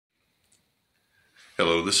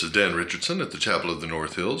Hello, this is Dan Richardson at the Chapel of the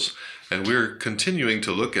North Hills, and we're continuing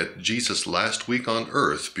to look at Jesus' last week on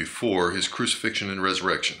earth before his crucifixion and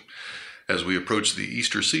resurrection as we approach the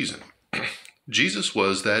Easter season. Jesus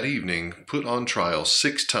was that evening put on trial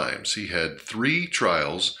 6 times. He had 3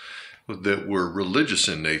 trials that were religious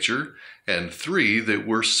in nature and 3 that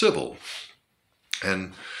were civil.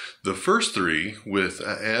 And the first 3 with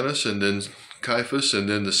Annas and then Caiaphas and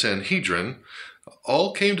then the Sanhedrin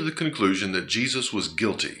all came to the conclusion that Jesus was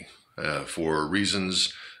guilty for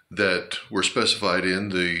reasons that were specified in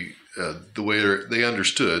the way they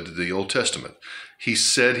understood the Old Testament. He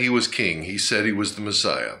said he was king. He said he was the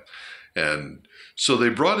Messiah. And so they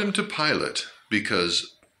brought him to Pilate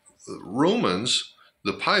because Romans,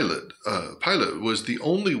 Pilate was the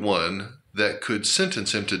only one that could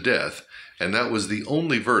sentence him to death, and that was the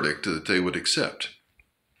only verdict that they would accept.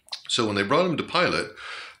 So when they brought him to Pilate,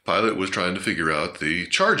 Pilate was trying to figure out the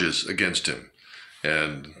charges against him.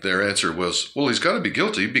 And their answer was, well, he's got to be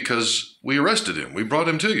guilty because we arrested him. We brought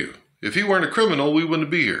him to you. If he weren't a criminal, we wouldn't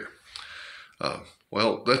be here.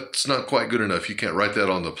 Well, that's not quite good enough. You can't write that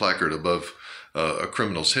on the placard above a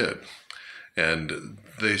criminal's head. And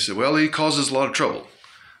they said, well, he causes a lot of trouble.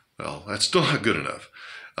 Well, that's still not good enough.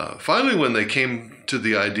 Finally, when they came to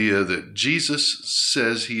the idea that Jesus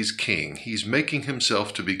says he's king, he's making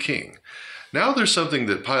himself to be king. Now there's something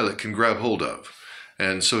that Pilate can grab hold of.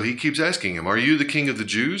 And so he keeps asking him, are you the king of the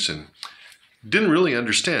Jews? And didn't really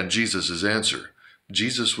understand Jesus' answer.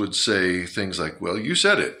 Jesus would say things like, well, you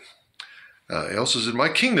said it. He also said, my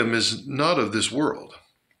kingdom is not of this world.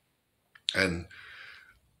 And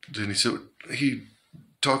then he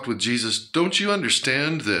talked with Jesus, don't you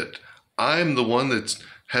understand that I'm the one that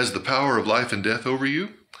has the power of life and death over you?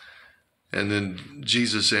 And then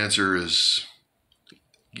Jesus' answer is,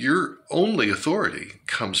 your only authority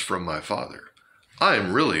comes from my Father. I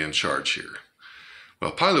am really in charge here.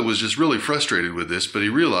 Well, Pilate was just really frustrated with this, but he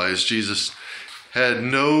realized Jesus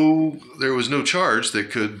there was no charge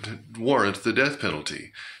that could warrant the death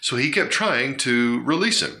penalty. So he kept trying to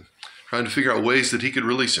release him, trying to figure out ways that he could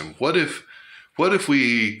release him. What if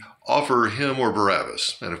we offer him or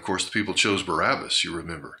Barabbas? And of course, the people chose Barabbas, you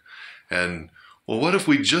remember. And well, what if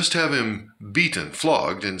we just have him beaten,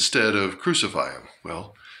 flogged, instead of crucify him?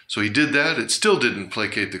 Well, so he did that. It still didn't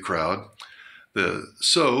placate the crowd.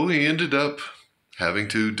 So he ended up having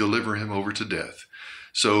to deliver him over to death.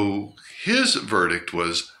 So his verdict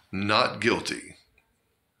was not guilty.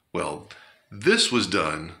 Well, this was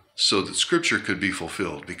done so that Scripture could be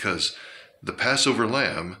fulfilled because the Passover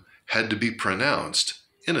lamb had to be pronounced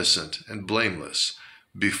innocent and blameless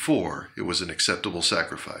before it was an acceptable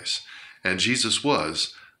sacrifice. And Jesus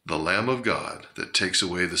was the Lamb of God that takes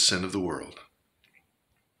away the sin of the world.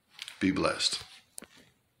 Be blessed.